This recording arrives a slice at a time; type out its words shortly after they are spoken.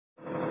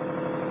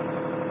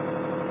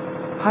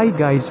Hi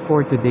guys,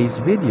 for today's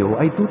video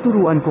ay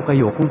tuturuan ko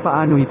kayo kung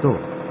paano ito.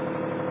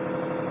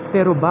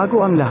 Pero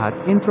bago ang lahat,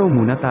 intro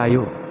muna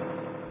tayo.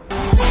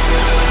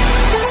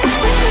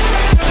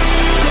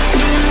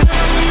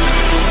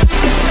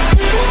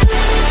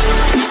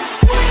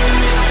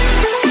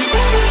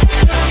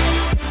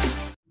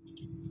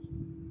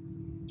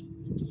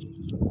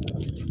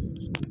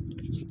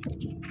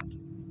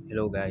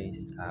 Hello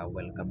guys,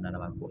 welcome na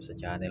naman po sa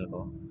channel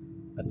ko.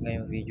 At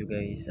ngayong video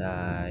guys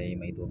ay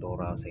may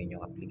tuturo ako sa inyong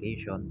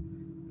application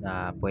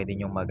na pwede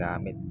nyong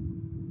magamit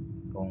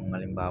kung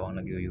halimbawang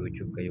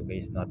nag-YouTube kayo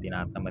guys, no,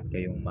 tinatamad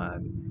kayong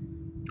mag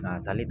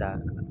salita,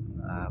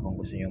 kung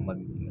gusto nyong mag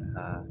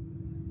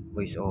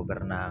voice over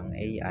ng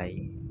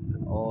AI,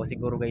 o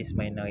siguro guys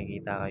may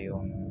nakikita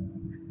kayong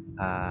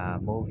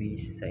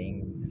movies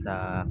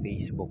sa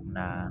Facebook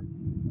na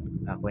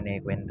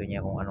kinekwento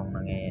niya kung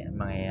anong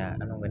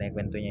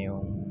kinekwento niya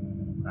yung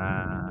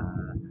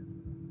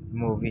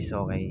movies,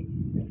 okay,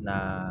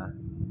 na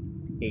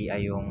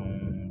AI yung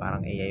parang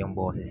AI yung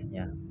boses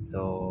niya.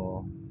 So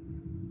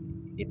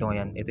ito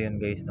yun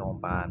guys, no,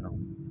 kung paano.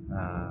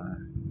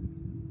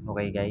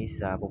 Okay guys,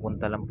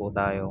 pupunta lang po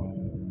tayong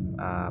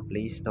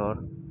Play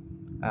Store.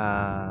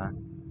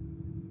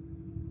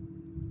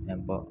 Yan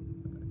po,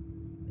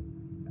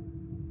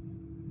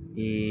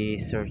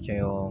 i-search nyo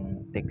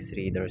yung text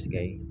readers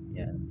guys.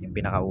 Yan, yung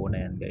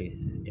pinakauna yan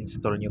guys.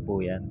 Install nyo po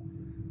yan.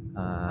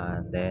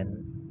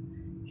 Then,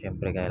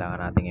 syempre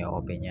kailangan natin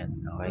i-open yan.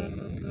 Okay?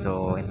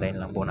 So,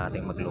 hintayin lang po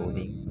natin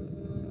mag-loading.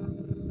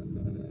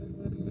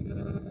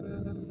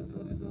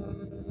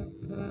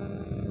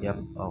 Yup,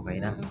 okay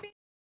na.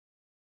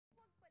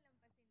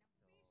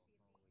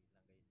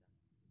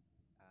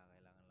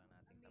 Kailangan lang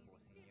natin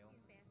tapusin yung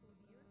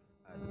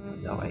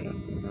ads. Okay.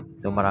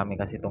 So, marami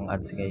kasi itong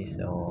ads guys.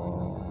 So,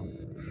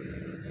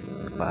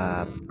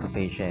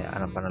 page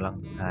ano pa na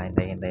lang,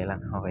 hintay-hintay lang.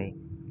 Okay,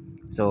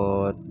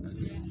 so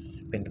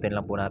pindutin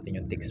lang po natin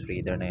yung text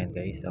reader na yan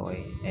guys.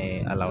 Okay,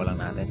 allow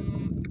lang natin.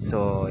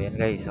 So yan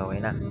guys, okay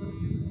na.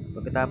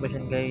 Pagkatapos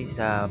yan guys,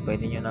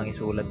 pwede nyo nang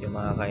isulat yung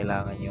mga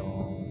kailangan yung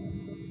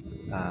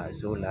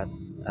sulat,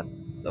 at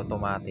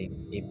automatic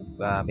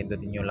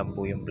pindutin nyo lang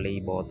po yung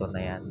play button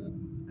na yan,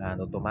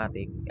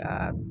 automatic,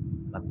 at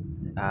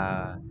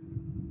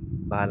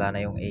bahala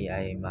na yung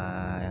AI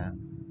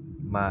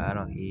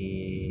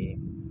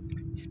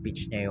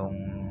speech niya yung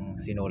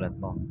sinulat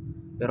mo.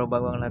 Pero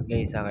bago ang lahat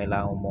guys,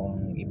 kailangan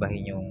mong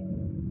ibahin yung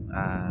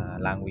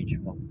language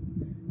mo.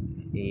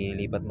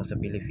 Ilipat mo sa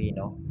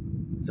Filipino.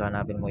 So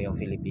hanapin mo yung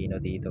Filipino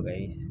dito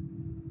guys.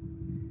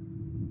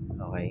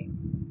 Okay.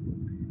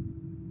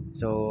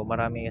 So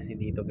marami kasi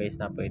dito guys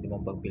na pwede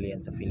mong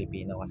pagpilian sa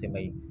Filipino kasi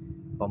may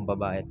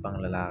pambabae at pang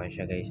lalaki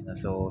siya guys. No?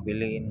 So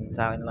piliin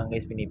sa akin lang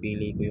guys,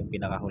 pinipili ko yung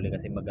pinakahuli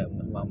kasi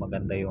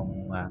maganda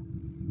yung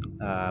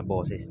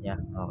boses niya.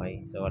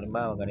 Okay. So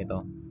halimbawa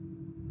ganito.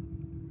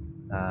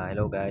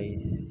 Hello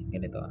guys,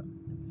 ganito,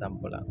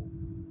 sample lang.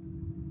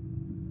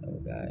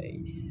 Hello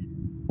guys,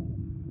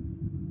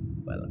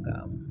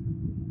 welcome.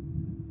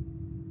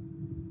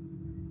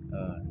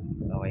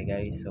 Okay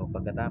guys, so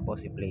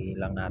pagkatapos i-play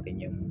lang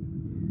natin yung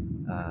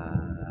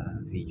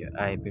video,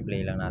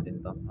 i-play lang natin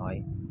to.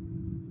 Okay,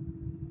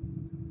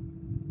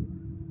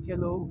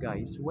 Hello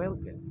guys,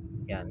 welcome.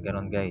 yan,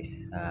 ganon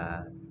guys.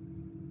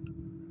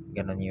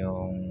 Ganon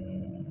yung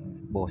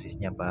boses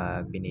niya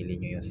pag pinili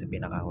nyo yung sa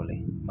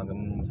pinakahuli.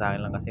 Sa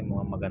akin lang kasi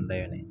maganda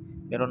yun eh.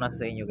 Pero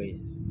nasa sa inyo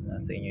guys,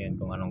 nasa inyo yun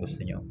kung anong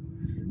gusto nyo.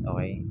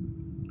 Okay,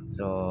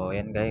 so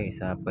yan guys,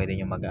 pwede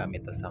nyo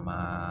magamit to sa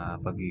mga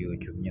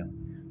pag-YouTube nyo,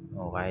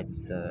 o kahit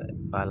sa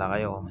bahala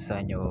kayo kung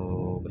saan nyo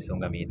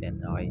gustong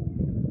gamitin. Okay,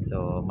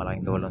 so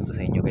malaking tulong to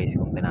sa inyo guys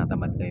kung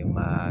tinatamad kayong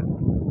mag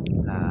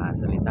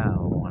salita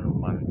o kung ano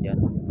man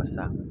dyan,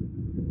 basta.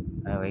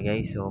 Okay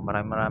guys, so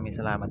maraming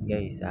salamat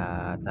guys,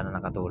 at sana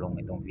nakatulong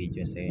itong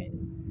video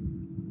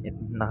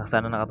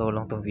sana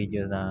nakatulong tong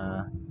video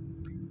na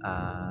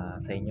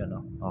sa inyo,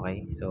 no?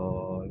 Okay, so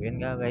yun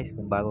nga guys,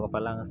 kung bago ka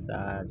pa lang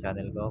sa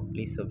channel ko,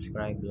 please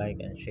subscribe, like,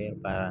 and share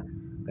para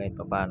kahit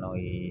pa paano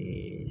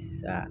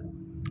is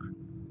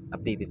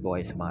updated po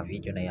kayo sa mga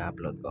video na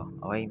i-upload ko.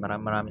 Okay,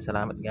 maraming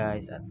salamat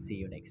guys, at see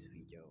you next